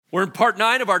We're in part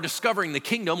 9 of our Discovering the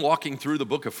Kingdom, walking through the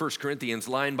book of 1 Corinthians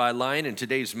line by line, and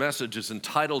today's message is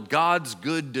entitled, God's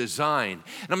Good Design.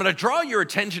 And I'm going to draw your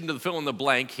attention to the fill in the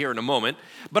blank here in a moment,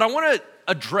 but I want to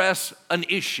address an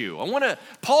issue.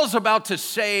 Paul's about to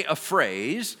say a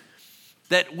phrase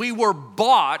that we were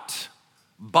bought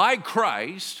by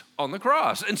Christ on the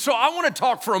cross. And so I want to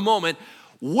talk for a moment,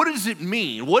 what does it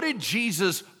mean? What did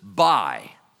Jesus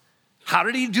buy? How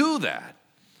did he do that?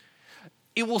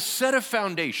 It will set a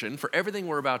foundation for everything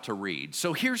we're about to read.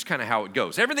 So here's kind of how it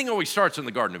goes. Everything always starts in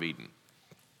the Garden of Eden.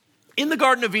 In the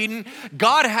Garden of Eden,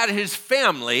 God had his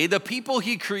family, the people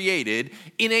he created,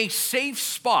 in a safe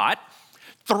spot,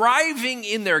 thriving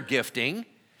in their gifting,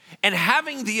 and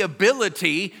having the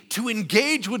ability to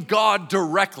engage with God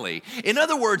directly. In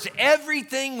other words,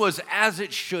 everything was as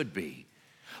it should be.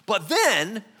 But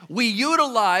then we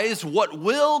utilize what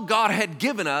will God had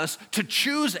given us to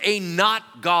choose a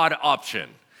not God option.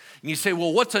 And you say,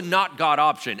 well, what's a not God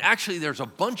option? Actually, there's a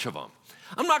bunch of them.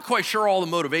 I'm not quite sure all the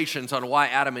motivations on why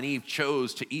Adam and Eve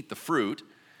chose to eat the fruit,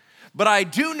 but I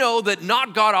do know that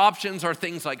not God options are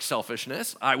things like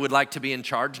selfishness. I would like to be in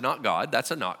charge, not God.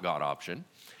 That's a not God option.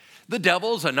 The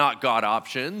devil's a not God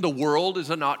option. The world is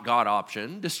a not God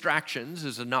option. Distractions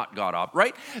is a not God option,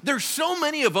 right? There's so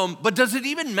many of them, but does it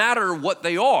even matter what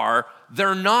they are?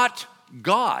 They're not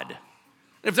God.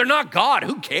 If they're not God,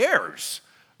 who cares,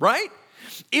 right?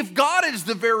 If God is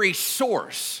the very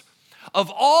source of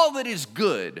all that is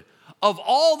good, of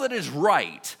all that is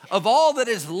right, of all that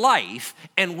is life,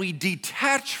 and we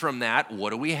detach from that, what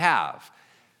do we have?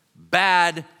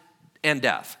 Bad and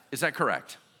death. Is that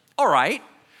correct? All right.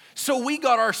 So we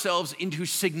got ourselves into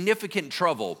significant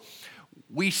trouble.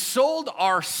 We sold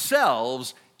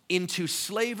ourselves into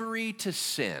slavery to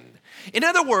sin. In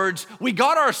other words, we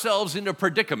got ourselves into a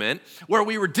predicament where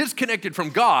we were disconnected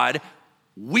from God.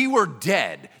 We were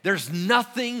dead. There's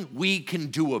nothing we can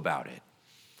do about it.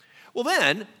 Well,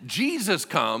 then Jesus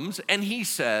comes and he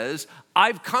says,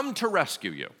 I've come to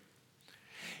rescue you.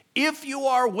 If you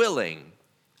are willing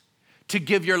to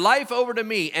give your life over to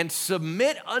me and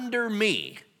submit under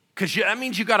me, because that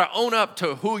means you got to own up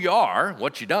to who you are,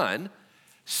 what you done.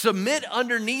 Submit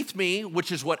underneath me,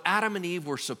 which is what Adam and Eve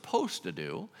were supposed to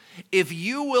do. If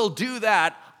you will do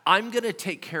that, I'm going to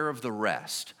take care of the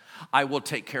rest. I will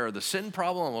take care of the sin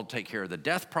problem. I'll take care of the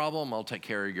death problem. I'll take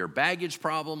care of your baggage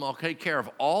problem. I'll take care of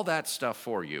all that stuff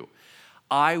for you.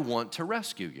 I want to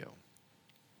rescue you.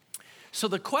 So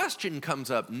the question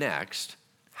comes up next,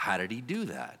 how did he do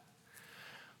that?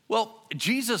 Well,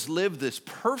 Jesus lived this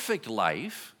perfect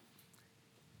life,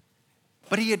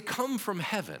 but he had come from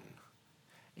heaven.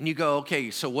 And you go,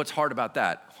 okay, so what's hard about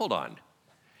that? Hold on.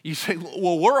 You say,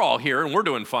 well, we're all here and we're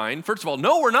doing fine. First of all,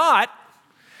 no, we're not.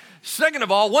 Second of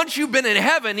all, once you've been in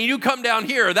heaven and you come down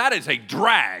here, that is a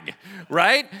drag,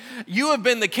 right? You have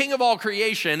been the king of all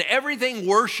creation. Everything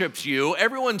worships you.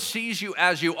 Everyone sees you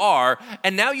as you are.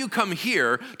 And now you come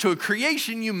here to a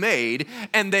creation you made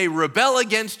and they rebel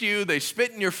against you. They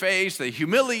spit in your face. They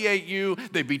humiliate you.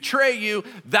 They betray you.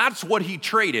 That's what he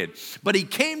traded. But he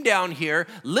came down here,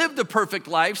 lived a perfect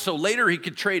life, so later he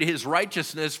could trade his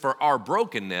righteousness for our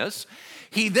brokenness.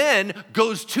 He then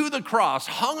goes to the cross,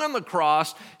 hung on the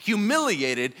cross,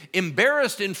 humiliated,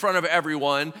 embarrassed in front of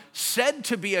everyone, said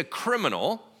to be a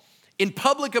criminal. In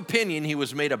public opinion, he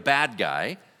was made a bad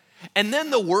guy. And then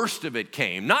the worst of it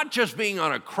came, not just being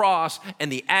on a cross and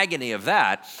the agony of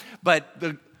that, but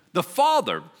the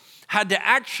Father had to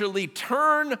actually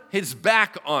turn his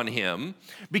back on him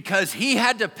because he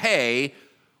had to pay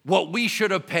what we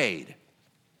should have paid.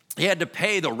 He had to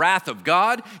pay the wrath of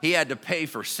God. He had to pay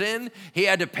for sin. He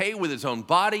had to pay with his own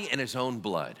body and his own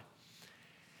blood.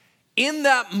 In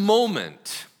that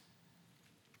moment,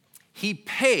 he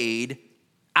paid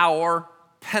our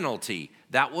penalty.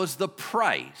 That was the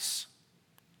price.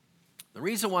 The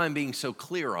reason why I'm being so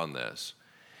clear on this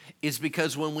is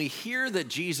because when we hear that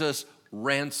Jesus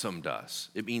ransomed us,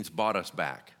 it means bought us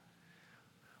back.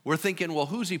 We're thinking, well,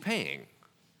 who's he paying?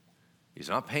 He's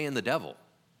not paying the devil.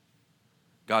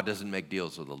 God doesn't make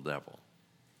deals with the devil.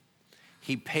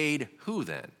 He paid who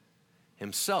then?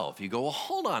 Himself. You go, well,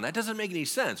 hold on, that doesn't make any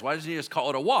sense. Why doesn't he just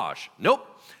call it a wash? Nope.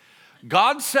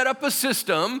 God set up a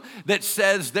system that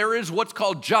says there is what's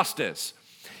called justice.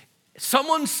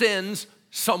 Someone sins,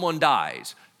 someone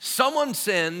dies. Someone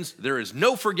sins, there is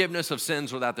no forgiveness of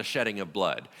sins without the shedding of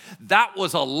blood. That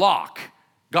was a lock.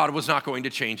 God was not going to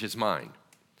change his mind.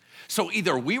 So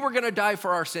either we were going to die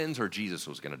for our sins or Jesus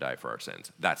was going to die for our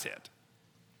sins. That's it.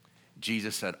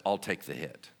 Jesus said, I'll take the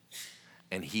hit.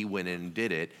 And he went in and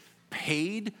did it,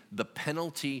 paid the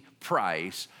penalty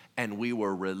price, and we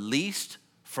were released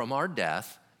from our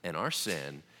death and our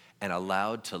sin and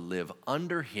allowed to live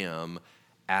under him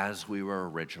as we were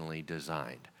originally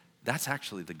designed. That's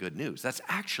actually the good news. That's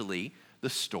actually the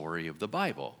story of the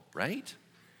Bible, right?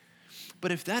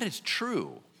 But if that is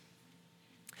true,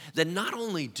 then not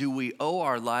only do we owe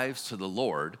our lives to the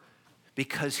Lord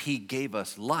because he gave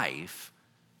us life,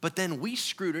 but then we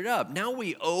screwed it up. Now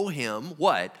we owe him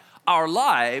what? Our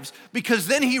lives, because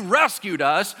then he rescued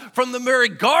us from the very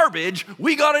garbage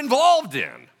we got involved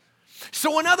in.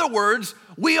 So in other words,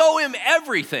 we owe him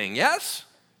everything, yes?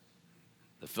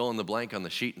 The fill in the blank on the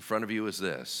sheet in front of you is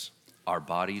this: our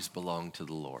bodies belong to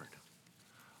the Lord.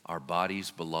 Our bodies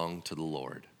belong to the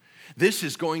Lord. This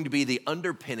is going to be the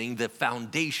underpinning, the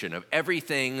foundation of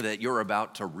everything that you're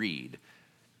about to read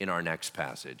in our next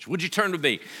passage. Would you turn with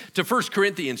me to 1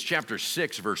 Corinthians chapter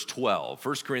 6, verse 12.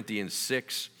 1 Corinthians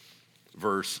 6,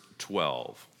 verse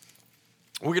 12.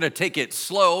 We're going to take it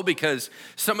slow because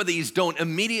some of these don't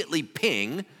immediately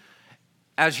ping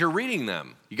as you're reading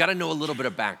them. You got to know a little bit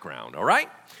of background, all right?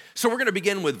 So we're going to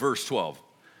begin with verse 12.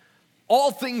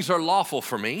 All things are lawful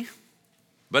for me,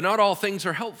 but not all things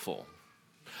are helpful.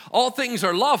 All things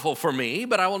are lawful for me,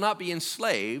 but I will not be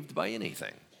enslaved by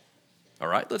anything. All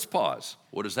right, let's pause.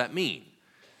 What does that mean?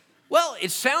 Well,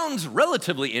 it sounds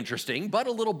relatively interesting, but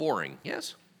a little boring,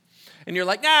 yes? And you're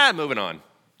like, moving on.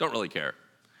 Don't really care.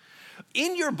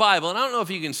 In your Bible, and I don't know if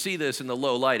you can see this in the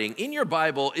low lighting, in your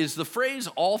Bible is the phrase,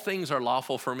 all things are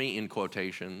lawful for me, in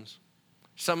quotations.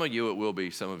 Some of you it will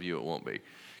be, some of you it won't be.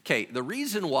 Okay, the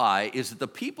reason why is that the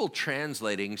people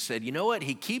translating said, you know what,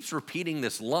 he keeps repeating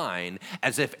this line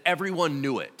as if everyone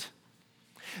knew it.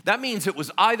 That means it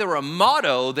was either a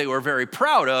motto they were very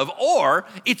proud of, or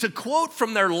it's a quote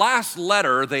from their last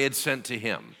letter they had sent to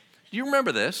him. Do you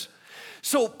remember this?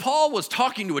 So Paul was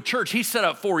talking to a church he set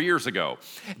up 4 years ago.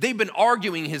 They've been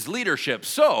arguing his leadership,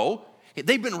 so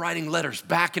they've been writing letters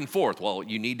back and forth. Well,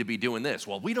 you need to be doing this.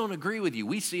 Well, we don't agree with you.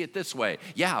 We see it this way.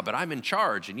 Yeah, but I'm in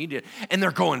charge, and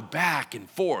they're going back and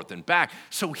forth and back.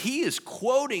 So he is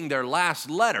quoting their last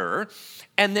letter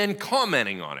and then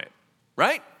commenting on it,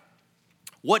 right?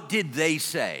 What did they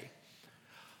say?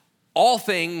 All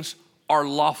things are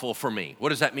lawful for me. What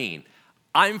does that mean?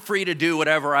 I'm free to do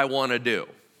whatever I want to do.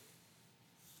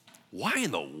 Why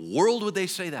in the world would they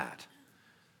say that?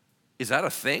 Is that a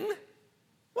thing?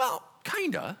 Well,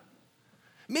 kinda.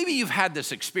 Maybe you've had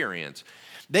this experience.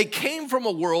 They came from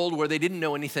a world where they didn't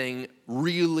know anything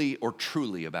really or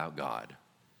truly about God.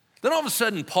 Then all of a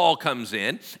sudden, Paul comes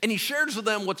in and he shares with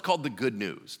them what's called the good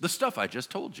news, the stuff I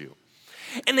just told you.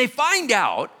 And they find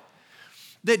out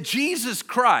that Jesus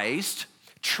Christ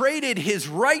traded his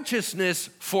righteousness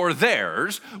for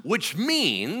theirs, which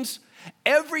means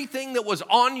everything that was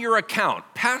on your account,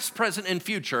 past, present, and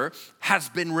future, has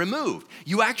been removed.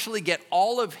 You actually get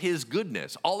all of his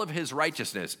goodness, all of his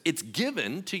righteousness. It's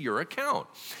given to your account.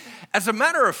 As a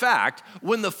matter of fact,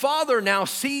 when the Father now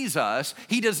sees us,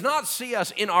 he does not see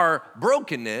us in our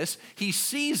brokenness. He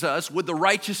sees us with the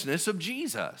righteousness of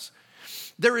Jesus.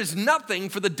 There is nothing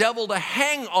for the devil to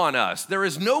hang on us. There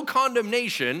is no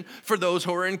condemnation for those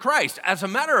who are in Christ. As a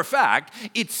matter of fact,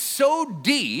 it's so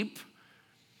deep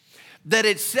that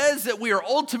it says that we are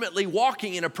ultimately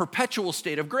walking in a perpetual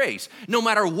state of grace. No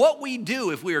matter what we do,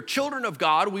 if we are children of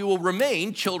God, we will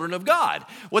remain children of God.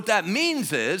 What that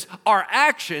means is our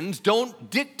actions don't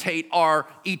dictate our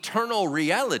eternal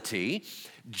reality.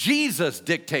 Jesus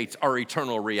dictates our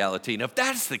eternal reality. And if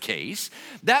that's the case,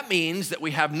 that means that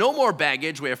we have no more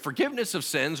baggage, we have forgiveness of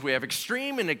sins, we have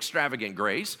extreme and extravagant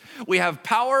grace, we have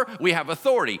power, we have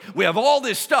authority, we have all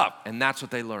this stuff. And that's what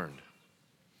they learned.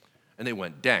 And they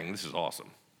went, dang, this is awesome.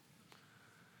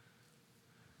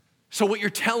 So what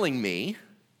you're telling me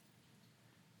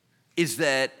is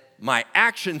that my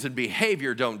actions and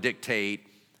behavior don't dictate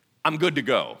I'm good to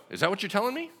go. Is that what you're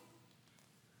telling me?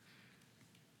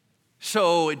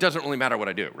 So it doesn't really matter what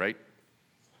I do, right?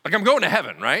 Like I'm going to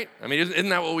heaven, right? I mean, isn't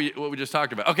that what we just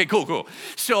talked about? Okay, cool.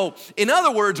 So in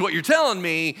other words, what you're telling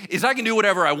me is I can do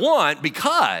whatever I want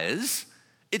because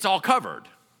it's all covered.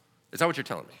 Is that what you're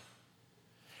telling me?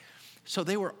 So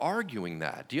they were arguing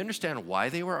that. Do you understand why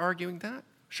they were arguing that?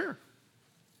 Sure.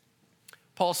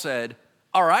 Paul said,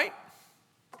 all right,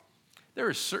 there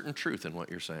is certain truth in what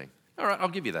you're saying. All right, I'll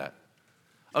give you that.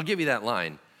 I'll give you that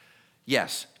line.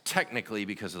 Yes, technically,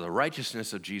 because of the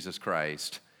righteousness of Jesus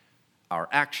Christ, our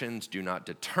actions do not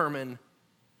determine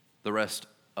the rest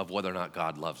of whether or not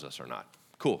God loves us or not.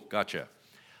 Cool, gotcha.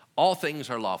 All things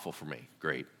are lawful for me.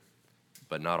 Great.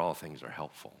 But not all things are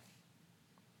helpful.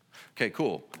 Okay,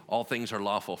 cool. All things are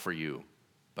lawful for you,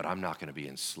 but I'm not going to be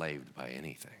enslaved by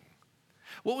anything.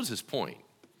 What was his point?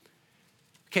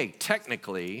 Okay,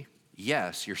 technically,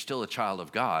 yes, you're still a child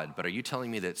of God, but are you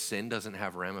telling me that sin doesn't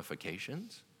have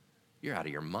ramifications? You're out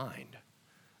of your mind.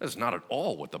 That's not at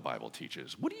all what the Bible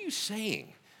teaches. What are you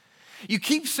saying? You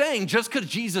keep saying just because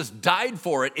Jesus died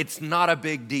for it, it's not a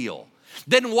big deal.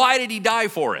 Then why did he die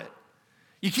for it?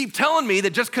 You keep telling me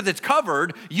that just because it's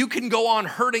covered, you can go on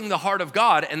hurting the heart of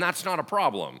God, and that's not a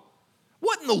problem.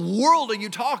 What in the world are you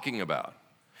talking about?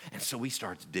 And so he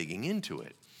starts digging into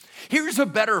it. Here's a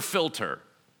better filter.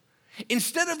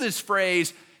 Instead of this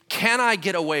phrase, can I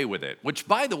get away with it? Which,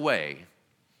 by the way,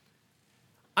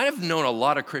 I have known a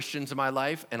lot of Christians in my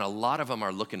life, and a lot of them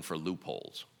are looking for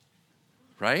loopholes,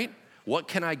 right? What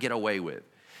can I get away with?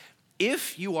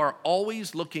 If you are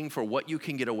always looking for what you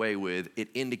can get away with, it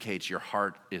indicates your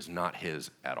heart is not his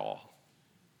at all.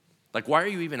 Like, why are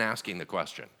you even asking the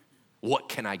question? What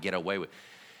can I get away with?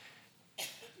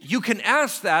 You can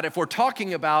ask that if we're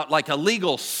talking about like a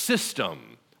legal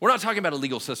system. We're not talking about a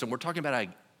legal system. We're talking about a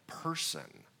person.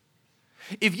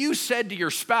 If you said to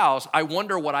your spouse, I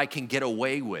wonder what I can get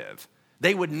away with,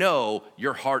 they would know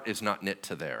your heart is not knit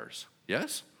to theirs.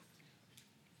 Yes?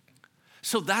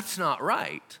 So that's not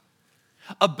right.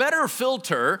 A better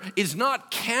filter is not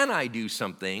can I do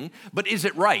something, but is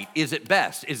it right? Is it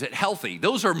best? Is it healthy?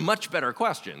 Those are much better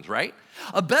questions, right?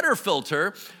 A better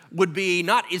filter would be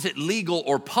not is it legal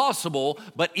or possible,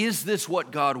 but is this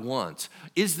what God wants?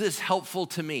 Is this helpful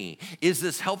to me? Is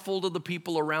this helpful to the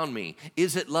people around me?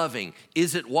 Is it loving?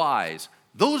 Is it wise?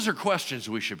 Those are questions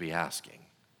we should be asking.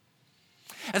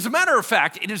 As a matter of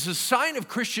fact, it is a sign of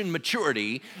Christian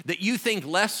maturity that you think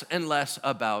less and less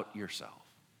about yourself.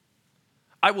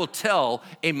 I will tell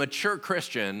a mature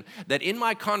Christian that in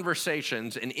my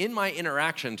conversations and in my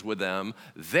interactions with them,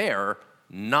 they're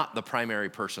not the primary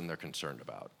person they're concerned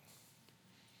about.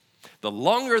 The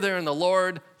longer they're in the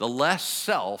Lord, the less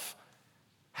self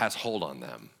has hold on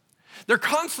them. They're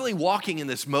constantly walking in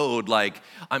this mode like,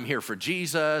 I'm here for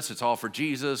Jesus, it's all for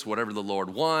Jesus, whatever the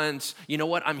Lord wants. You know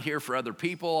what? I'm here for other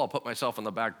people. I'll put myself on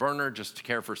the back burner just to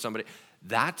care for somebody.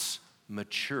 That's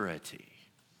maturity.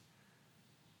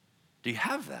 Do you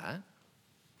have that?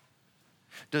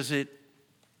 Does it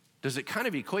kind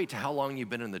of equate to how long you've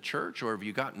been in the church, or have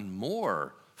you gotten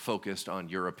more focused on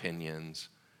your opinions,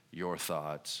 your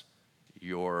thoughts,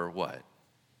 your what?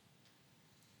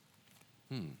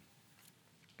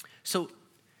 So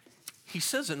he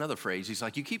says another phrase. He's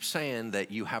like, you keep saying that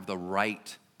you have the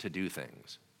right to do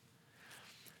things.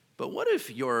 But what if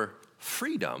your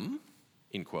freedom,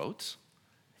 in quotes,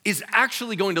 is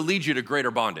actually going to lead you to greater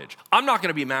bondage? I'm not going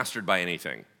to be mastered by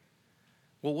anything.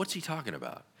 Well, what's he talking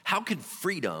about? How can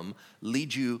freedom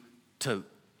lead you to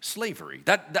slavery?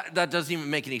 That doesn't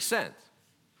even make any sense.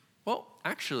 Well,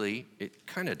 actually, it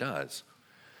kind of does.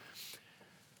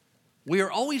 We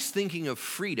are always thinking of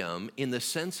freedom in the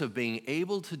sense of being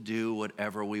able to do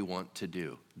whatever we want to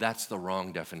do. That's the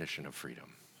wrong definition of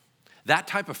freedom. That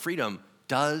type of freedom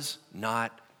does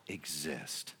not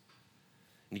exist.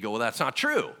 And you go, well, that's not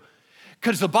true.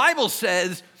 Because the Bible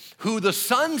says, who the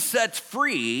Son sets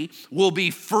free will be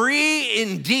free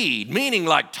indeed, meaning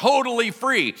like totally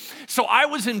free. So I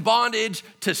was in bondage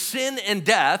to sin and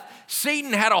death.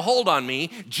 Satan had a hold on me.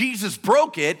 Jesus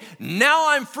broke it. Now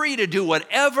I'm free to do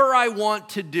whatever I want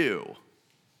to do.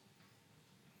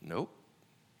 Nope.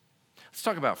 Let's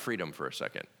talk about freedom for a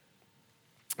second.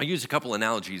 I'll use a couple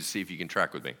analogies to see if you can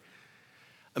track with me.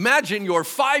 Imagine your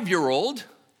 5-year-old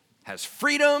has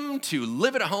freedom to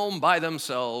live at home by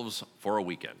themselves for a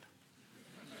weekend.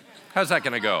 How's that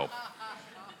gonna go?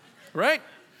 Right?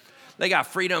 They got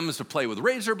freedoms to play with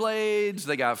razor blades.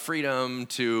 They got freedom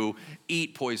to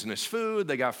eat poisonous food.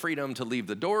 They got freedom to leave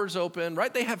the doors open,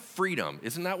 right? They have freedom.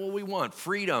 Isn't that what we want?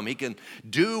 Freedom. He can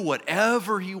do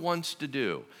whatever he wants to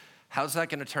do. How's that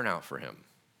gonna turn out for him?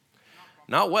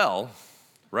 Not well,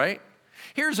 right?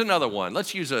 Here's another one.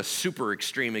 Let's use a super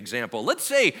extreme example. Let's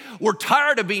say we're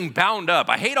tired of being bound up.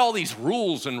 I hate all these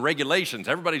rules and regulations.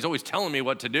 Everybody's always telling me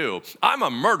what to do. I'm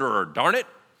a murderer, darn it.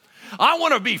 I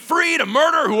want to be free to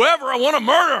murder whoever I want to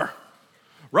murder,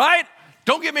 right?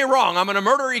 Don't get me wrong. I'm going to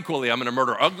murder equally. I'm going to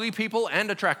murder ugly people and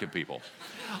attractive people.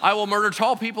 I will murder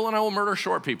tall people and I will murder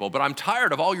short people, but I'm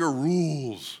tired of all your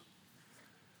rules.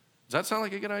 Does that sound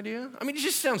like a good idea? I mean, it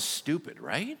just sounds stupid,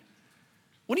 right?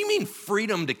 What do you mean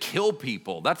freedom to kill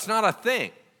people? That's not a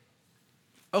thing.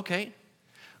 Okay,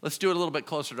 let's do it a little bit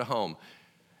closer to home.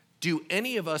 Do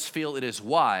any of us feel it is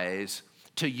wise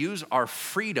to use our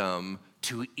freedom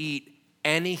to eat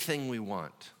anything we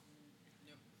want?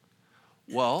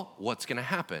 Well, what's going to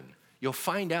happen? You'll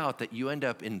find out that you end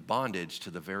up in bondage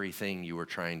to the very thing you were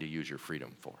trying to use your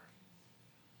freedom for.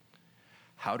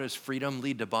 How does freedom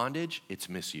lead to bondage? It's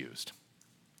misused.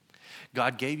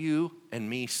 God gave you and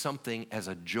me something as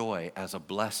a joy, as a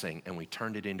blessing, and we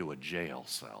turned it into a jail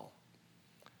cell.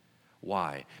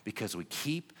 Why? Because we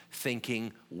keep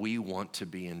thinking we want to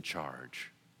be in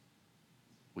charge.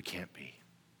 We can't be.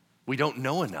 We don't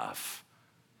know enough,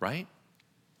 right?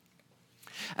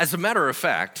 As a matter of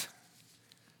fact,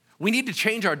 we need to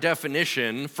change our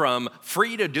definition from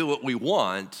free to do what we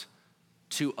want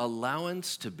to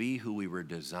allowance to be who we were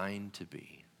designed to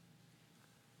be.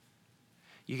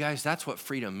 You guys, that's what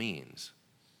freedom means.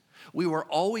 We were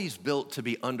always built to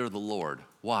be under the Lord.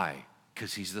 Why?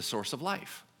 Because He's the source of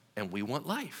life, and we want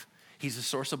life. He's the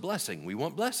source of blessing. We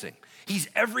want blessing. He's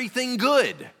everything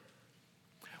good.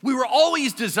 We were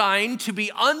always designed to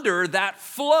be under that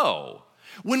flow.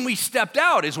 When we stepped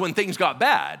out is when things got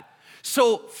bad.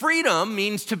 So freedom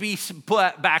means to be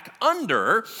put back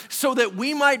under so that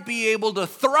we might be able to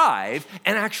thrive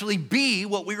and actually be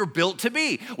what we were built to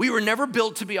be. We were never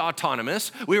built to be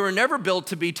autonomous. We were never built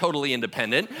to be totally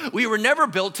independent. We were never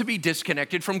built to be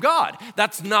disconnected from God.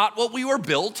 That's not what we were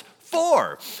built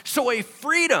for. So a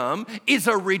freedom is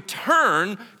a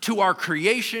return to our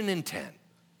creation intent.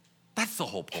 That's the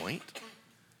whole point.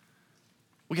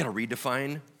 We got to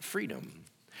redefine freedom.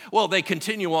 Well, they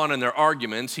continue on in their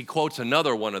arguments. He quotes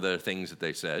another one of the things that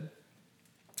they said.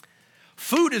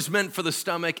 Food is meant for the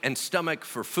stomach and stomach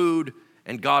for food,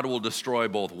 and God will destroy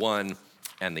both one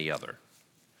and the other.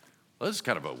 Well, this is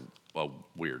kind of a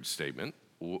weird statement.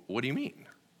 What do you mean?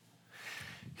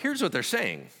 Here's what they're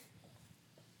saying.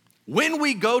 When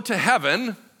we go to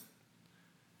heaven,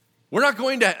 we're not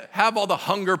going to have all the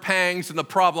hunger pangs and the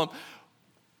problem.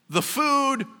 The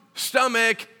food,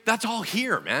 stomach, that's all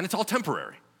here, man. It's all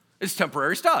temporary. It's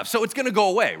temporary stuff. So it's going to go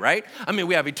away, right? I mean,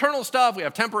 we have eternal stuff. We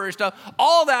have temporary stuff.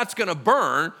 All that's going to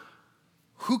burn.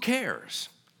 Who cares?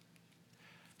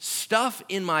 Stuff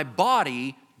in my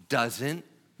body doesn't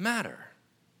matter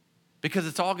because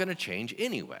it's all going to change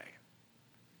anyway.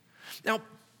 Now,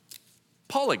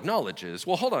 Paul acknowledges,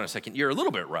 well, hold on a second. You're a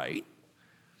little bit right.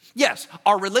 Yes,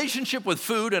 our relationship with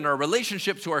food and our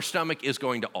relationship to our stomach is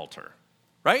going to alter,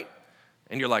 right?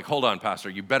 And you're like, hold on, Pastor,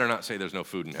 you better not say there's no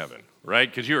food in heaven, right?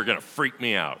 Because you are going to freak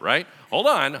me out, right? Hold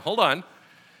on.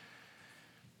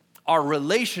 Our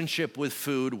relationship with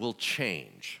food will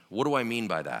change. What do I mean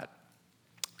by that?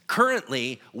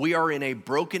 Currently, we are in a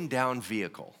broken down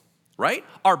vehicle, right?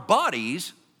 Our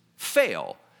bodies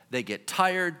fail. They get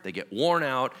tired, they get worn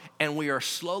out, and we are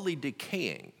slowly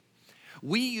decaying.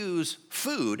 We use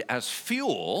food as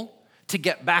fuel to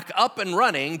get back up and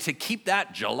running to keep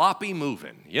that jalopy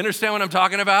moving. You understand what I'm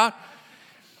talking about?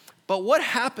 But what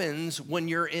happens when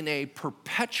you're in a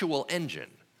perpetual engine?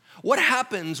 What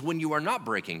happens when you are not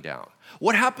breaking down?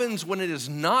 What happens when it is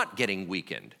not getting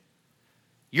weakened?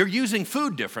 You're using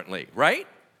food differently, right?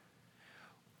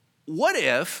 What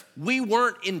if we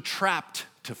weren't entrapped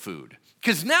to food?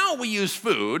 Because now we use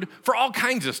food for all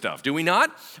kinds of stuff, do we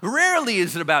not? Rarely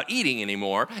is it about eating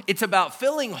anymore. It's about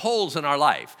filling holes in our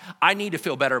life. I need to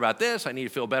feel better about this. I need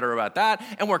to feel better about that.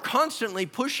 And we're constantly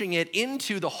pushing it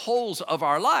into the holes of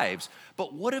our lives.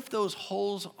 But what if those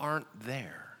holes aren't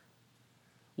there?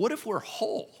 What if we're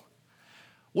whole?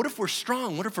 What if we're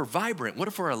strong? What if we're vibrant? What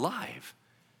if we're alive?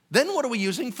 Then what are we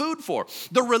using food for?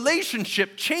 The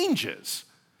relationship changes.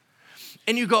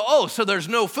 And you go, oh, so there's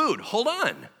no food. Hold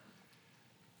on.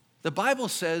 The Bible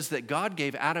says that God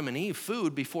gave Adam and Eve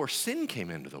food before sin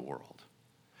came into the world.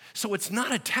 So it's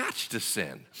not attached to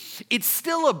sin. It's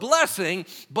still a blessing,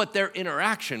 but their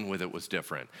interaction with it was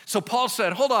different. So Paul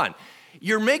said, hold on,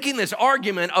 you're making this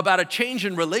argument about a change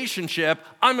in relationship.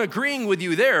 I'm agreeing with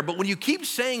you there, but when you keep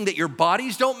saying that your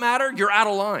bodies don't matter, you're out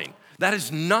of line. That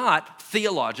is not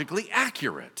theologically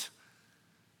accurate.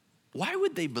 Why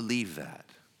would they believe that?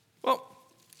 Well,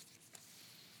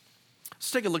 let's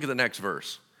take a look at the next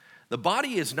verse. The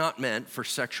body is not meant for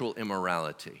sexual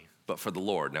immorality, but for the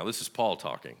Lord. Now, this is Paul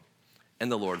talking. And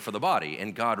the Lord for the body.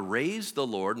 And God raised the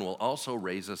Lord and will also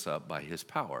raise us up by his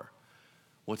power.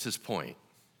 What's his point?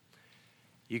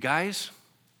 You guys,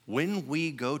 when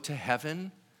we go to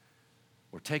heaven,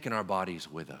 we're taking our bodies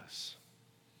with us.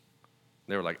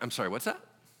 They were like, I'm sorry, what's that?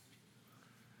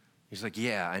 He's like,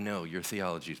 yeah, I know, your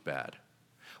theology's bad.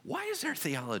 Why is their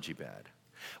theology bad?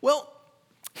 Well,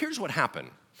 here's what happened.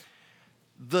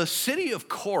 The city of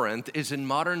Corinth is in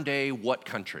modern day what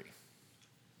country?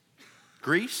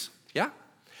 Greece? Yeah?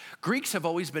 Greeks have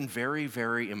always been very,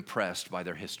 very impressed by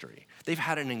their history. They've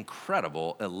had an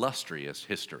incredible, illustrious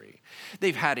history.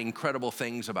 They've had incredible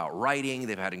things about writing.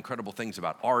 They've had incredible things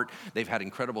about art. They've had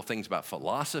incredible things about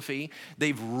philosophy.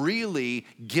 They've really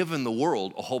given the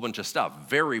world a whole bunch of stuff.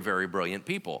 Very, very brilliant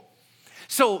people.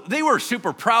 So they were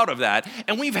super proud of that.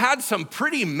 And we've had some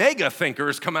pretty mega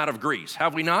thinkers come out of Greece,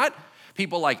 have we not?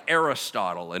 People like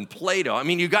Aristotle and Plato. I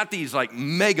mean, you got these like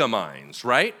mega minds,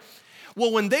 right?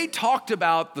 Well, when they talked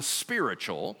about the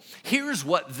spiritual, here's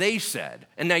what they said.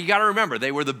 And now you got to remember,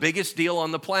 they were the biggest deal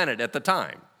on the planet at the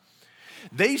time.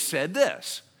 They said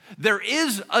this: there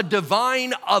is a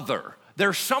divine other.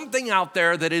 There's something out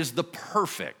there that is the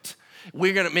perfect.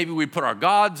 Maybe we put our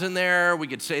gods in there. We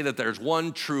could say that there's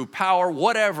one true power,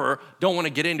 whatever. Don't want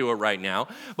to get into it right now.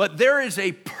 But there is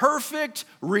a perfect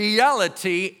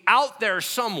reality out there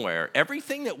somewhere.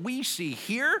 Everything that we see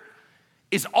here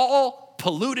is all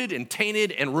polluted and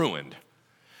tainted and ruined.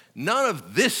 None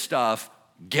of this stuff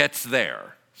gets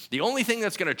there. The only thing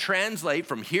that's going to translate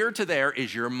from here to there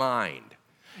is your mind.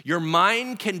 Your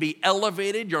mind can be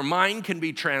elevated, your mind can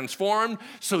be transformed,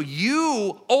 so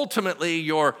you, ultimately,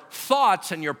 your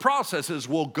thoughts and your processes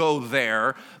will go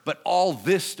there, but all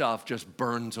this stuff just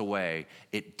burns away.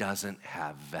 It doesn't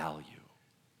have value.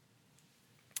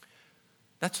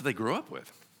 That's what they grew up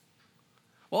with.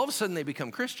 Well, all of a sudden they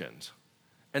become Christians,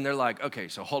 and they're like, okay,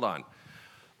 so hold on.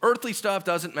 Earthly stuff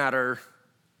doesn't matter.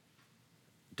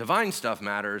 Divine stuff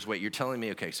matters. Wait, you're telling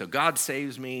me, okay, so God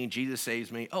saves me, Jesus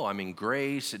saves me. Oh, I'm in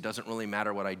grace. It doesn't really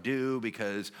matter what I do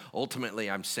because ultimately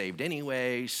I'm saved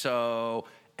anyway,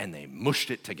 and they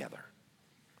mushed it together.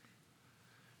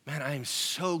 Man, I am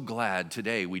so glad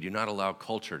today we do not allow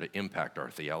culture to impact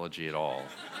our theology at all.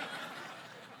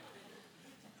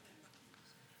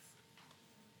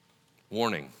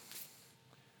 Warning,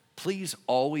 please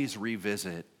always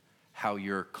revisit how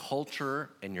your culture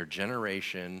and your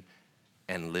generation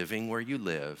and living where you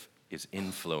live is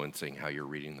influencing how you're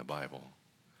reading the Bible.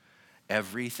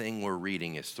 Everything we're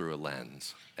reading is through a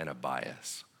lens and a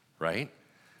bias, right?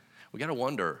 We got to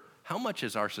wonder, how much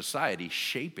is our society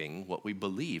shaping what we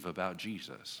believe about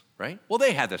Jesus, right? Well,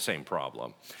 they had the same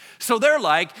problem. So they're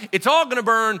like, it's all going to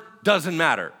burn, doesn't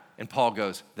matter. And Paul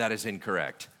goes, that is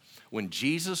incorrect. When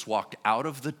Jesus walked out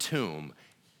of the tomb,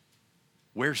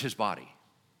 where's his body?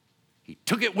 He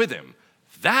took it with him.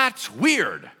 That's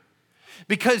weird.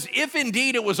 Because if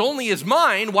indeed it was only his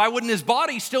mind, why wouldn't his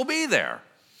body still be there?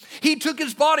 He took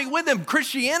his body with him.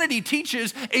 Christianity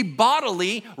teaches a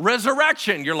bodily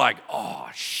resurrection. You're like, oh,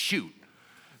 shoot.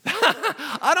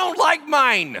 I don't like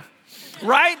mine,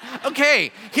 right?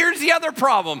 Okay, here's the other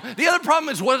problem. The other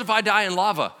problem is, what if I die in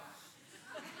lava?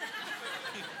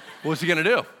 What's he gonna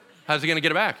do? How's he gonna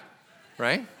get it back,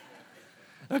 right?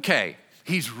 Okay.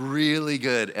 He's really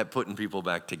good at putting people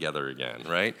back together again,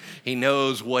 right? He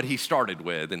knows what he started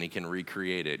with and he can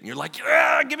recreate it. And you're like,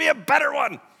 yeah, give me a better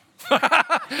one,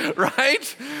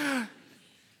 right?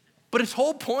 But his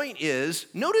whole point is,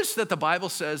 notice that the Bible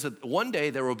says that one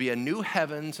day there will be a new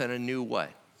heavens and a new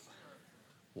what?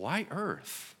 Why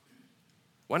earth?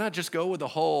 Why not just go with the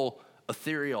whole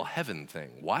ethereal heaven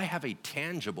thing? Why have a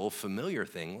tangible, familiar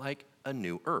thing like a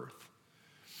new earth?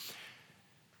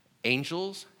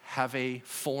 Angels have a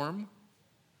form.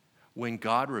 When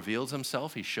God reveals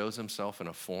himself, he shows himself in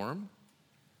a form.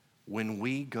 When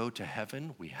we go to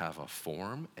heaven, we have a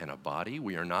form and a body.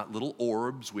 We are not little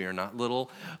orbs. We are not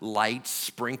little lights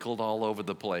sprinkled all over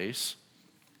the place.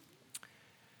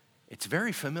 It's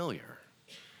very familiar.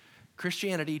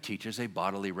 Christianity teaches a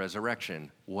bodily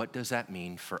resurrection. What does that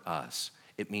mean for us?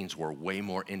 It means we're way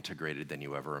more integrated than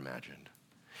you ever imagined.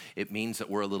 It means that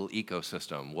we're a little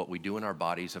ecosystem. What we do in our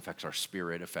bodies affects our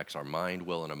spirit, affects our mind,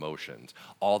 will, and emotions.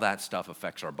 All that stuff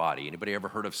affects our body. Anybody ever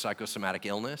heard of psychosomatic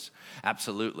illness?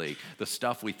 Absolutely. The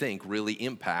stuff we think really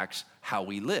impacts how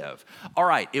we live. All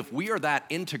right, if we are that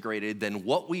integrated, then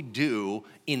what we do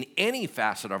in any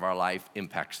facet of our life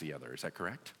impacts the other. Is that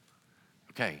correct?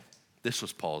 Okay, this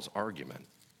was Paul's argument.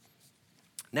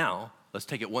 Now, let's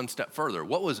take it one step further.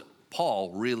 What was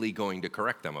Paul really going to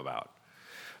correct them about?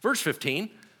 Verse 15,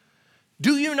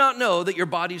 do you not know that your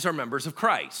bodies are members of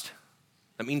Christ?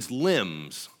 That means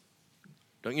limbs.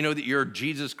 Don't you know that you're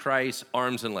Jesus Christ's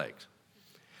arms and legs?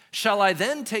 Shall I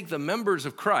then take the members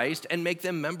of Christ and make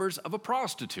them members of a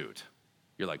prostitute?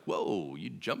 You're like, whoa, you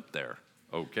jumped there.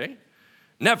 Okay.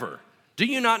 Never. Do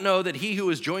you not know that he who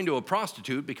is joined to a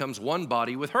prostitute becomes one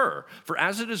body with her? For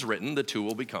as it is written, the two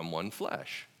will become one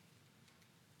flesh.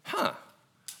 Why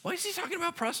is he talking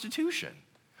about prostitution?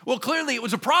 Well, clearly it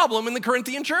was a problem in the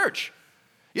Corinthian church.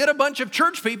 You had a bunch of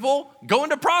church people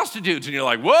going to prostitutes, and you're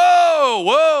like,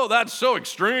 whoa, that's so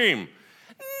extreme.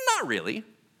 Not really.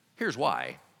 Here's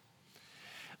why.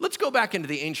 Let's go back into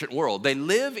the ancient world. They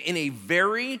live in a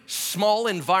very small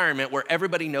environment where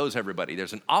everybody knows everybody.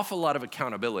 There's an awful lot of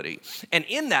accountability. And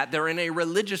in that, they're in a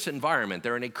religious environment.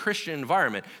 They're in a Christian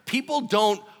environment. People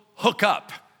don't hook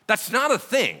up. That's not a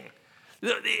thing.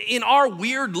 In our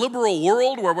weird liberal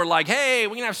world where we're like, hey,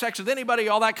 we can have sex with anybody,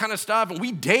 all that kind of stuff, and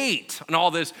we date and all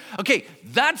this. Okay,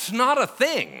 that's not a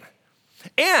thing.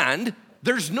 And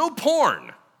there's no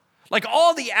porn. Like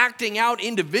all the acting out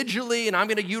individually, and I'm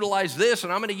gonna utilize this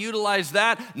and I'm gonna utilize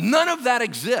that, none of that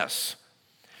exists.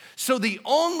 So the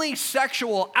only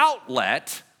sexual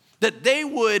outlet that they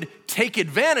would take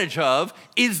advantage of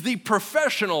is the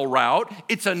professional route.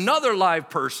 It's another live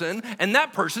person, and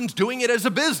that person's doing it as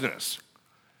a business.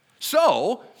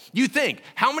 So you think,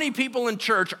 how many people in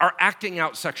church are acting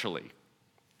out sexually?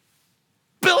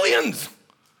 Billions.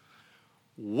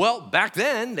 Well, back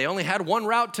then, they only had one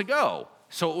route to go.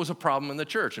 So it was a problem in the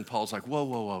church. And Paul's like,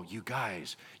 whoa, you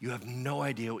guys, you have no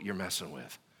idea what you're messing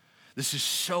with. This is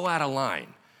so out of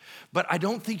line. But I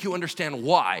don't think you understand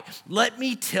why. Let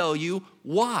me tell you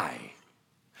why.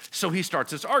 So he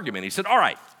starts this argument. He said, all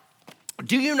right,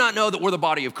 do you not know that we're the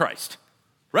body of Christ?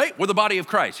 Right? We're the body of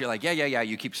Christ. You're like, yeah,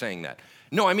 you keep saying that.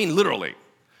 No, I mean literally.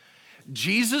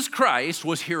 Jesus Christ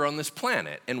was here on this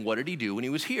planet, and what did he do when he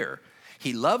was here?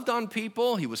 He loved on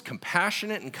people, he was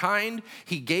compassionate and kind,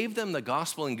 he gave them the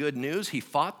gospel and good news, he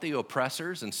fought the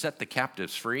oppressors and set the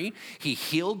captives free, he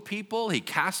healed people, he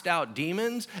cast out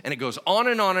demons, and it goes on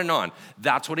and on and on.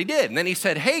 That's what he did. And then he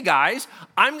said, hey guys,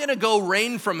 I'm gonna go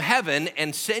rain from heaven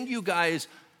and send you guys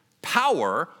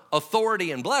power,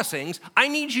 authority, and blessings. I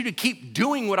need you to keep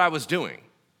doing what I was doing.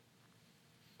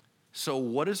 So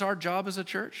what is our job as a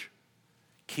church?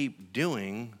 Keep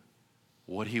doing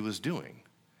what he was doing.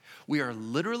 We are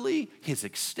literally his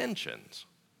extensions,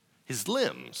 his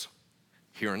limbs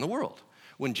here in the world.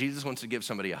 When Jesus wants to give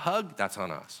somebody a hug, that's on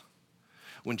us.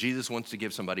 When Jesus wants to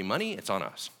give somebody money, it's on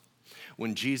us.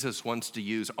 When Jesus wants to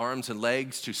use arms and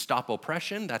legs to stop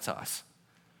oppression, that's us.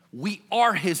 We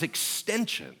are his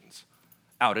extensions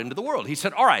out into the world. He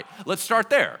said, all right, let's start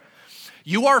there.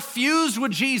 You are fused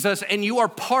with Jesus and you are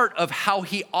part of how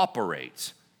he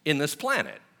operates in this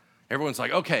planet. Everyone's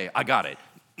like, okay, I got it.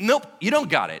 Nope, you don't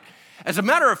got it. As a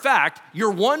matter of fact,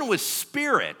 you're one with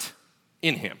spirit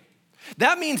in him.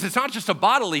 That means it's not just a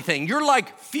bodily thing. You're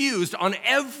like fused on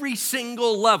every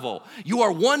single level. You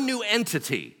are one new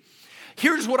entity.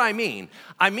 Here's what I mean.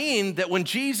 I mean that when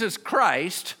Jesus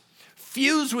Christ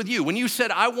fused with you, when you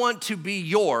said, I want to be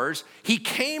yours, he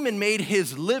came and made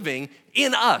his living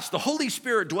in us. The Holy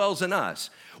Spirit dwells in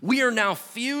us. We are now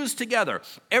fused together.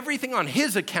 Everything on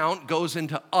his account goes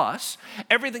into us.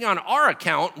 Everything on our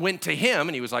account went to him,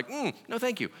 and he was like, no,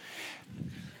 thank you.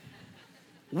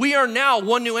 We are now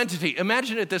one new entity.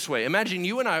 Imagine it this way. Imagine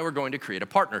you and I were going to create a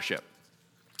partnership.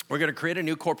 We're going to create a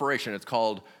new corporation. It's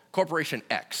called Corporation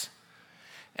X.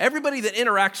 Everybody that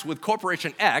interacts with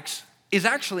Corporation X is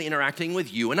actually interacting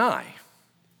with you and I,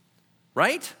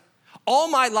 right? All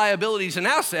my liabilities and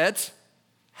assets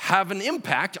have an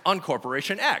impact on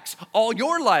Corporation X. All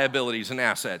your liabilities and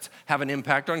assets have an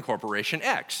impact on Corporation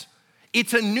X.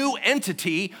 It's a new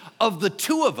entity of the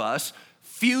two of us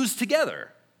fused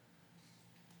together.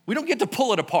 We don't get to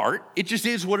pull it apart. It just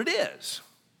is what it is.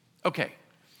 Okay,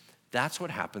 that's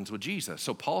what happens with Jesus.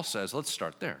 So Paul says, let's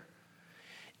start there.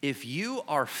 If you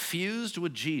are fused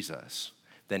with Jesus,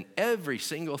 then every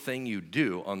single thing you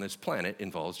do on this planet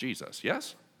involves Jesus,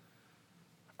 yes?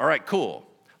 All right, cool.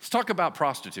 Let's talk about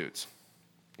prostitutes.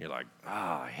 You're like,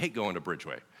 I hate going to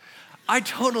Bridgeway. I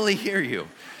totally hear you.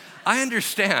 I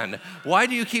understand. Why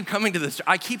do you keep coming to this?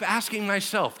 I keep asking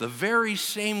myself the very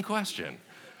same question,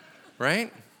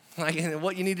 right? Like,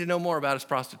 what you need to know more about is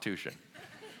prostitution.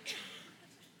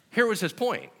 Here was his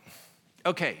point.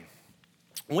 Okay,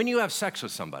 when you have sex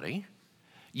with somebody,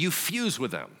 you fuse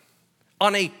with them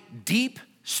on a deep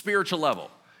spiritual level.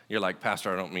 You're like,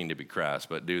 Pastor, I don't mean to be crass,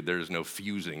 but dude, there's no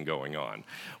fusing going on.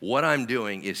 What I'm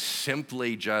doing is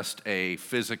simply just a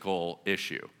physical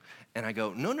issue. And I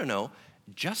go, no.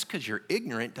 Just because you're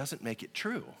ignorant doesn't make it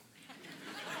true.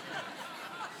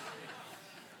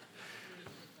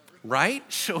 Right?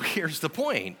 So here's the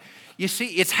point. You see,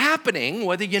 it's happening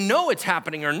whether you know it's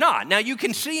happening or not. Now, you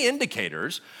can see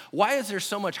indicators. Why is there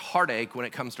so much heartache when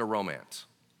it comes to romance?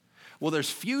 Well, there's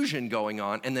fusion going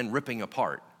on and then ripping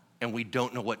apart. And we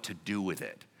don't know what to do with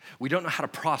it. We don't know how to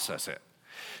process it.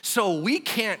 So we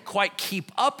can't quite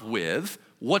keep up with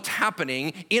what's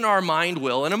happening in our mind,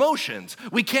 will, and emotions.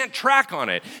 We can't track on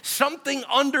it. Something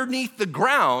underneath the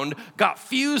ground got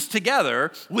fused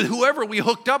together with whoever we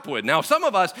hooked up with. Now, some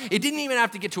of us, it didn't even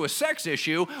have to get to a sex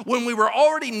issue when we were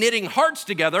already knitting hearts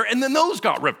together, and then those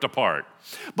got ripped apart.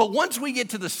 But once we get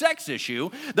to the sex issue,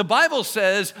 the Bible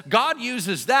says God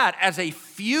uses that as a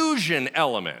fusion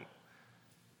element.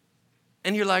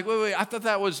 And you're like, wait, I thought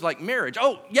that was like marriage.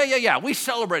 Oh, yeah. We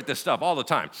celebrate this stuff all the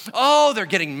time. Oh, they're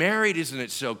getting married. Isn't it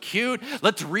so cute?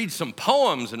 Let's read some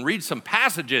poems and read some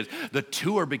passages. The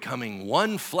two are becoming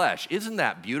one flesh. Isn't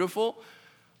that beautiful?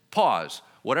 Pause.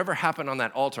 Whatever happened on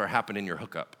that altar happened in your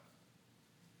hookup.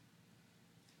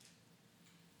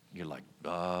 You're like,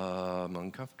 I'm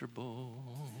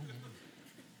uncomfortable.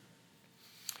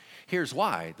 Here's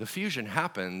why. The fusion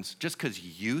happens just because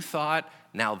you thought,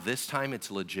 now this time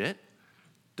it's legit,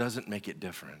 doesn't make it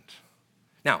different.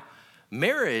 Now,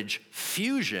 marriage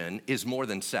fusion is more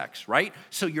than sex, right?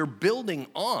 So you're building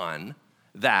on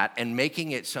that and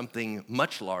making it something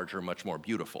much larger, much more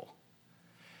beautiful.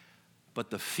 But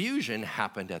the fusion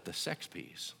happened at the sex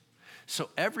piece. So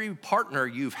every partner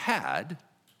you've had,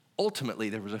 ultimately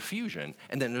there was a fusion,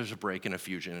 and then there's a break and a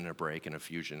fusion and a break and a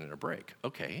fusion and a break.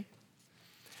 Okay.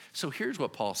 So here's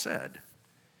what Paul said.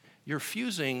 You're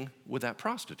fusing with that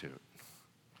prostitute.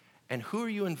 And who are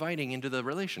you inviting into the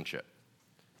relationship?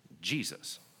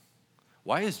 Jesus.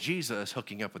 Why is Jesus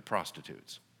hooking up with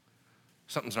prostitutes?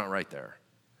 Something's not right there.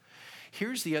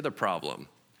 Here's the other problem.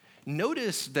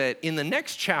 Notice that in the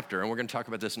next chapter, and we're going to talk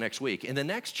about this next week, in the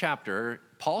next chapter,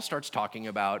 Paul starts talking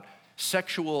about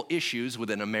sexual issues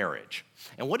within a marriage.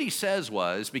 And what he says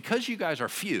was, because you guys are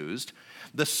fused,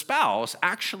 the spouse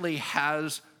actually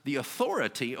has the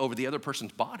authority over the other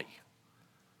person's body,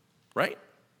 right?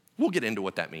 We'll get into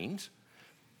what that means,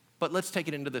 but let's take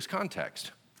it into this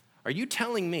context. Are you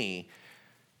telling me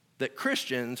that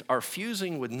Christians are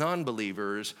fusing with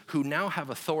non-believers who now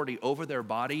have authority over their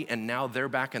body and now they're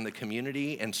back in the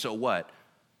community, and so what?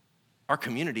 Our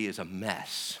community is a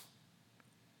mess.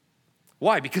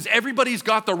 Why? Because everybody's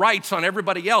got the rights on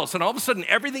everybody else, and all of a sudden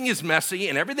everything is messy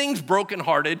and everything's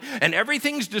brokenhearted and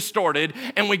everything's distorted,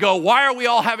 and we go, why are we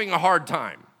all having a hard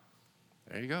time?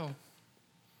 There you go.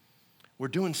 We're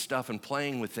doing stuff and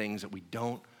playing with things that we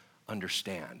don't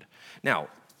understand. Now,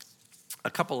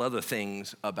 a couple other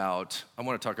things I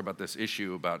want to talk about this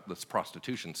issue about this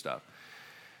prostitution stuff.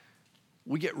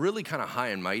 We get really kind of high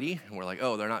and mighty, and we're like,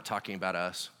 oh, they're not talking about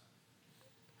us.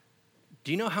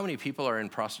 Do you know how many people are in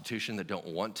prostitution that don't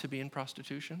want to be in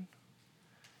prostitution?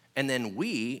 And then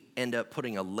we end up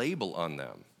putting a label on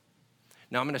them.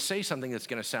 Now, I'm going to say something that's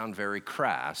going to sound very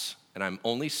crass, and I'm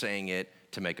only saying it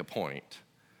to make a point.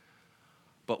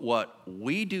 But what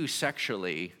we do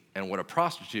sexually and what a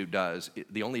prostitute does,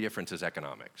 the only difference is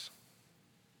economics.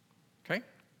 Okay?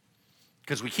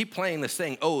 Because we keep playing this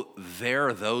thing, oh,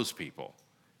 they're those people.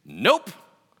 Nope,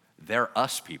 they're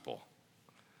us people.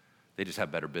 They just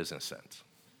have better business sense.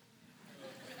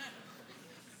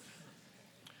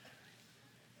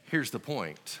 Here's the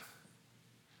point.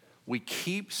 We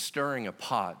keep stirring a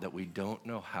pot that we don't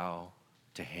know how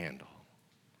to handle.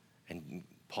 And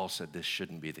Paul said this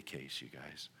shouldn't be the case, you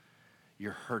guys.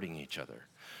 You're hurting each other.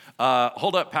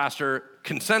 Hold up, Pastor.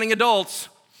 Consenting adults,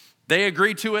 they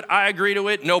agree to it, I agree to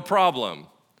it, no problem.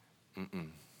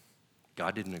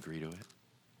 God didn't agree to it.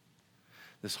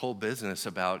 This whole business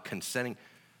about consenting,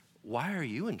 why are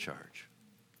you in charge?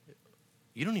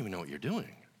 You don't even know what you're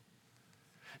doing.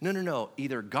 No.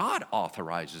 Either God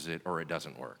authorizes it or it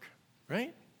doesn't work,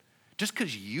 right? Just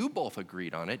because you both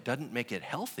agreed on it doesn't make it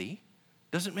healthy,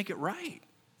 doesn't make it right,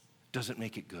 doesn't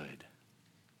make it good.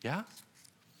 Yeah?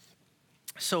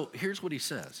 So here's what he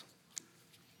says.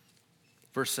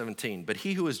 Verse 17, but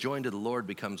he who is joined to the Lord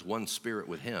becomes one spirit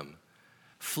with him.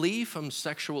 Flee from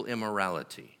sexual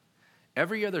immorality.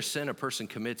 Every other sin a person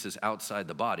commits is outside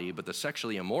the body, but the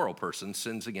sexually immoral person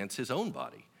sins against his own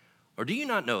body. Or do you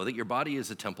not know that your body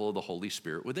is a temple of the Holy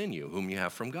Spirit within you, whom you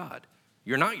have from God?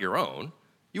 You're not your own.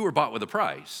 You were bought with a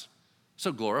price.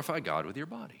 So glorify God with your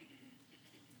body.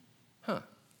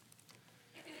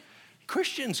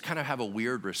 Christians kind of have a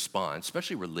weird response,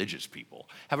 especially religious people,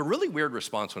 have a really weird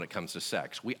response when it comes to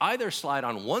sex. We either slide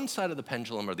on one side of the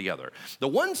pendulum or the other. The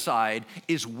one side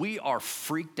is we are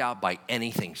freaked out by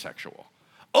anything sexual.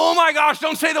 Oh my gosh,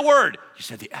 don't say the word. You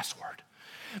said the S word.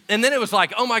 And then it was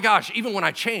like, oh my gosh, even when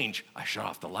I change, I shut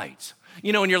off the lights.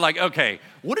 You know, and you're like, okay,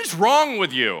 what is wrong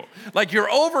with you? Like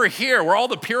you're over here where all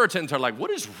the Puritans are like,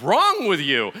 what is wrong with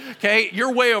you? Okay,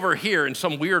 you're way over here in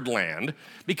some weird land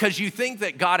because you think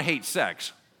that God hates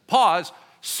sex. Pause,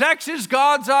 sex is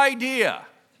God's idea.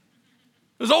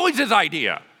 It was always his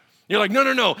idea. You're like,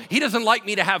 no, he doesn't like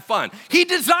me to have fun. He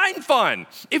designed fun.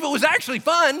 If it was actually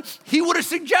fun, he would have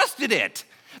suggested it.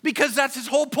 Because that's his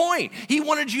whole point. He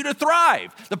wanted you to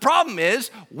thrive. The problem is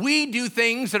we do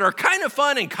things that are kind of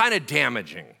fun and kind of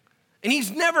damaging. And he's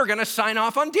never going to sign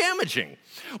off on damaging.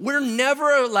 We're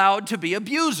never allowed to be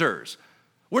abusers.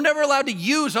 We're never allowed to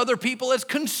use other people as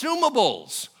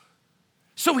consumables.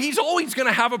 So he's always going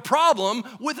to have a problem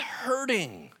with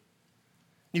hurting.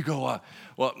 You go,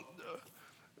 well,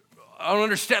 I don't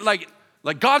understand. Like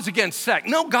God's against sex.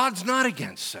 No, God's not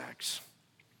against sex.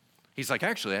 He's like,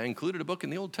 actually, I included a book in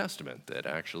the Old Testament that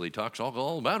actually talks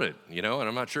all about it, and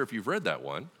I'm not sure if you've read that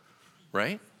one,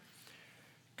 right?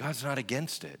 God's not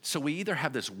against it. So we either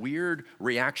have this weird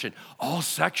reaction, all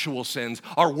sexual sins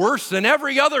are worse than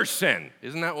every other sin.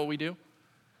 Isn't that what we do?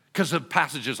 Because of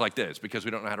passages like this, because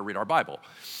we don't know how to read our Bible.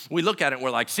 We look at it and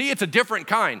we're like, see, it's a different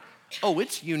kind. Oh,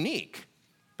 it's unique,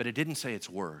 but it didn't say it's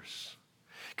worse.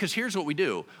 Because here's what we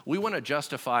do. We want to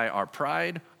justify our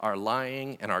pride, our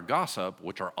lying, and our gossip,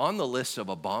 which are on the list of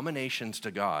abominations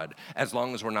to God, as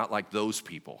long as we're not like those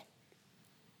people,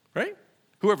 right?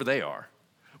 Whoever they are.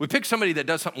 We pick somebody that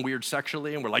does something weird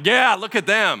sexually, and we're like, yeah, look at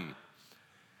them.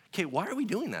 Okay, why are we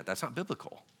doing that? That's not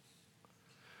biblical.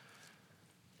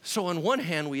 So on one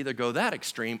hand, we either go that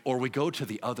extreme or we go to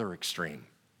the other extreme.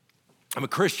 I'm a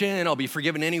Christian, I'll be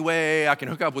forgiven anyway, I can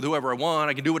hook up with whoever I want,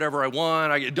 I can do whatever I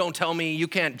want, don't tell me, you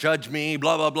can't judge me,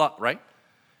 blah, blah, blah, right?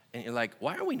 And you're like,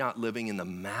 why are we not living in the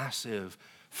massive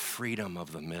freedom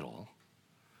of the middle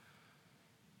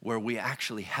where we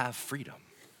actually have freedom?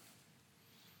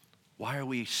 Why are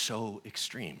we so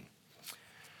extreme?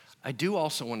 I do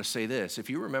also want to say this. If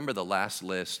you remember the last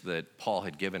list that Paul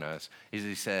had given us, is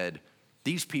he said,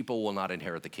 these people will not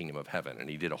inherit the kingdom of heaven. And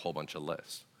he did a whole bunch of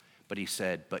lists. But he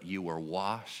said, but you were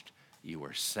washed, you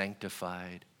were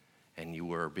sanctified, and you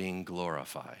were being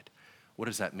glorified. What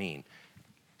does that mean?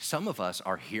 Some of us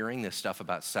are hearing this stuff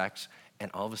about sex,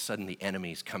 and all of a sudden the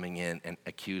enemy's coming in and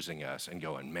accusing us and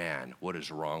going, man, what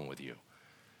is wrong with you?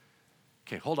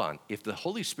 Okay, hold on. If the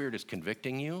Holy Spirit is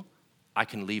convicting you, I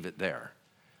can leave it there.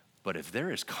 But if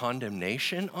there is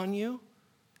condemnation on you,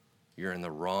 you're in the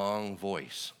wrong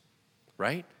voice.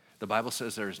 Right? The Bible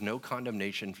says there is no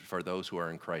condemnation for those who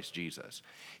are in Christ Jesus.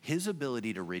 His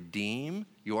ability to redeem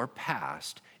your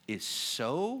past is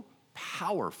so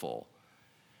powerful,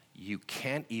 you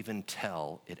can't even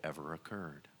tell it ever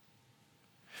occurred.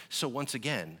 So once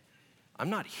again, I'm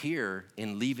not here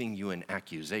in leaving you in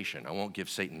accusation. I won't give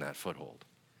Satan that foothold.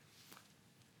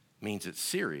 It means it's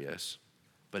serious,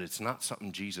 but it's not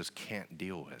something Jesus can't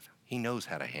deal with. He knows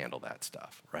how to handle that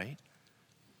stuff, right?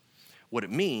 What it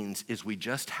means is we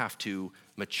just have to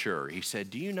mature. He said,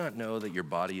 do you not know that your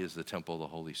body is the temple of the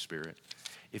Holy Spirit?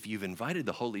 If you've invited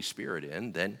the Holy Spirit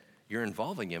in, then you're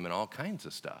involving him in all kinds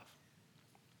of stuff.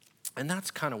 And that's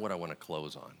kind of what I want to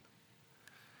close on.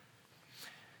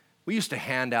 We used to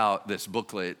hand out this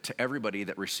booklet to everybody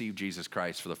that received Jesus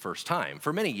Christ for the first time.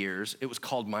 For many years, it was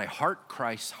called My Heart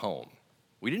Christ's Home.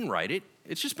 We didn't write it.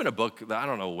 It's just been a book that I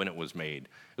don't know when it was made.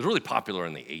 It was really popular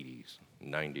in the 80s,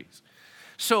 90s.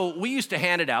 So we used to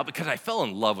hand it out because I fell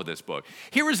in love with this book.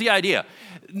 Here was the idea.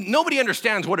 Nobody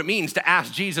understands what it means to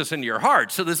ask Jesus into your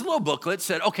heart. So this little booklet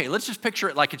said, okay, let's just picture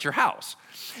it like it's your house.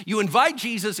 You invite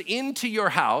Jesus into your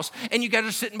house, and you guys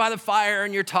are sitting by the fire,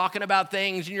 and you're talking about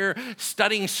things, and you're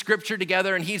studying scripture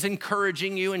together, and he's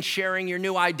encouraging you and sharing your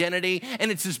new identity,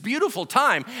 and it's this beautiful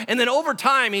time. And then over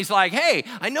time, he's like, hey,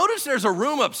 I noticed there's a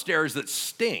room upstairs that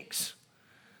stinks.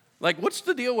 Like, what's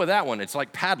the deal with that one? It's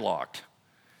like padlocked.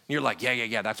 And you're like,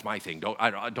 yeah, that's my thing.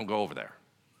 Don't go over there.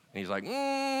 And he's like,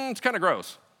 it's kind of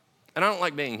gross. And I don't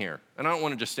like being here. And I don't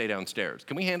want to just stay downstairs.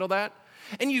 Can we handle that?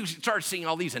 And you start seeing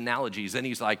all these analogies. And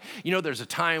he's like, there's a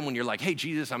time when you're like, hey,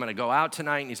 Jesus, I'm going to go out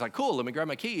tonight. And he's like, cool, let me grab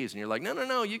my keys. And you're like,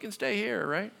 no, you can stay here,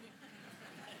 right?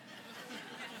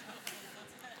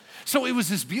 So it was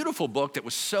this beautiful book that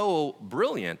was so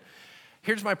brilliant.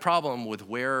 Here's my problem with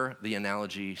where the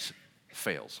analogy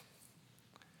fails.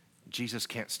 Jesus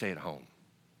can't stay at home.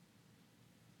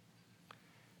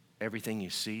 Everything you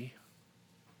see,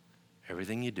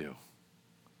 everything you do,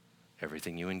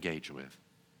 everything you engage with,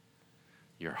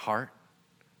 your heart,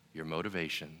 your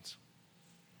motivations,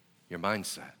 your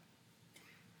mindset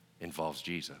involves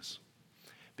Jesus.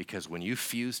 Because when you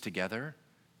fuse together,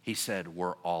 he said,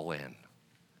 we're all in.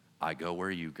 I go where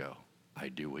you go. I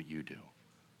do what you do.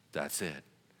 That's it.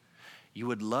 You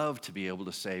would love to be able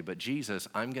to say, but Jesus,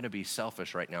 I'm going to be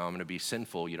selfish right now. I'm going to be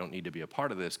sinful. You don't need to be a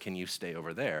part of this. Can you stay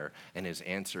over there? And his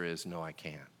answer is, no, I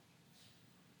can't.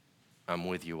 I'm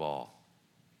with you all,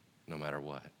 no matter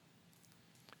what.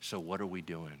 So what are we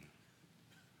doing?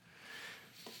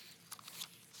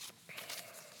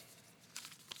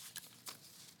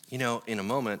 In a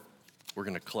moment, we're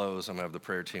going to close. I'm going to have the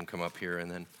prayer team come up here, and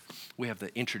then we have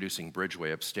the introducing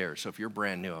Bridgeway upstairs. So if you're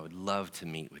brand new, I would love to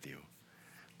meet with you.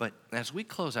 But as we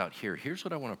close out here, here's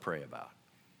what I want to pray about.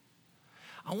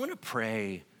 I want to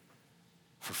pray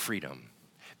for freedom,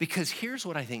 because here's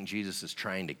what I think Jesus is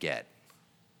trying to get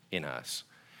in us.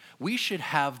 we should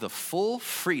have the full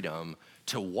freedom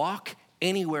to walk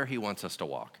anywhere he wants us to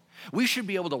walk. We should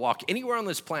be able to walk anywhere on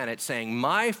this planet saying,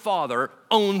 my Father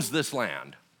owns this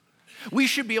land. We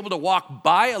should be able to walk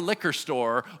by a liquor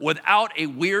store without a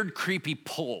weird, creepy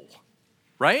pull,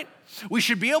 right? We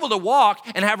should be able to walk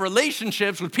and have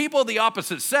relationships with people of the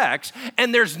opposite sex,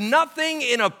 and there's nothing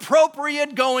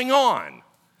inappropriate going on.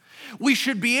 We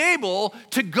should be able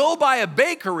to go by a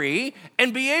bakery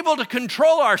and be able to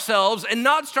control ourselves and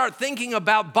not start thinking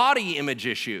about body image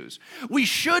issues. We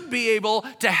should be able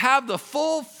to have the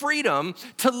full freedom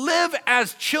to live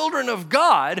as children of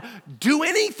God, do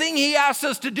anything he asks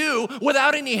us to do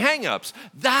without any hangups.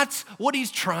 That's what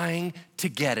he's trying to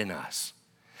get in us.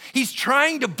 He's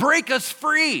trying to break us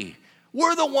free.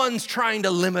 We're the ones trying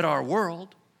to limit our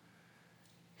world.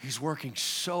 He's working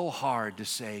so hard to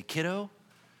say, kiddo,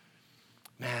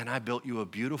 man, I built you a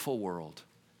beautiful world.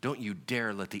 Don't you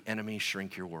dare let the enemy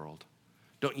shrink your world.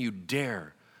 Don't you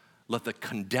dare let the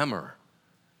condemner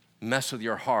mess with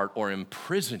your heart or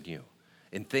imprison you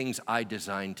in things I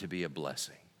designed to be a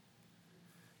blessing.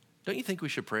 Don't you think we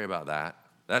should pray about that?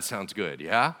 That sounds good,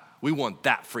 yeah? We want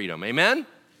that freedom, amen?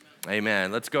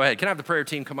 Amen. Let's go ahead. Can I have the prayer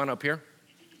team come on up here?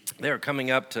 They're coming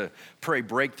up to pray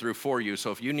breakthrough for you, so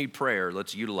if you need prayer,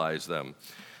 let's utilize them.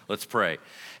 Let's pray.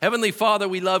 Heavenly Father,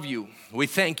 we love you. We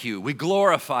thank you. We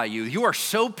glorify you. You are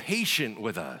so patient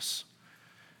with us.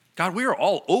 God, we are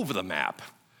all over the map.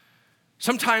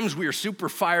 Sometimes we are super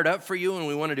fired up for you and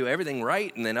we want to do everything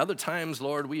right, and then other times,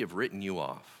 Lord, we have written you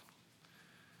off.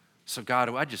 So God,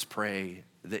 I just pray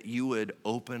that you would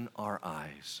open our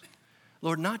eyes.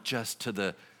 Lord, not just to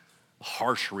the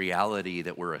harsh reality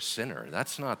that we're a sinner.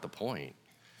 That's not the point.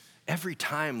 Every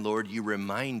time, Lord, you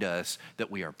remind us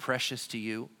that we are precious to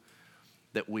you,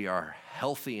 that we are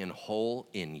healthy and whole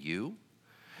in you,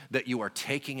 that you are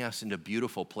taking us into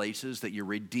beautiful places, that you're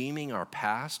redeeming our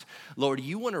past. Lord,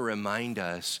 you want to remind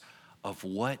us of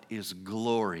what is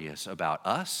glorious about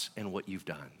us and what you've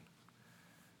done.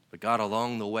 But God,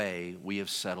 along the way, we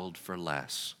have settled for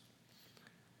less.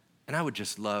 And I would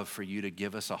just love for you to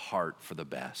give us a heart for the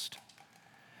best.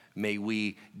 May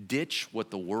we ditch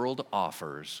what the world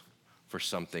offers for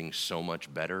something so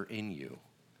much better in you.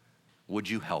 Would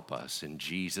you help us? In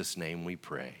Jesus' name we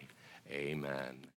pray. Amen.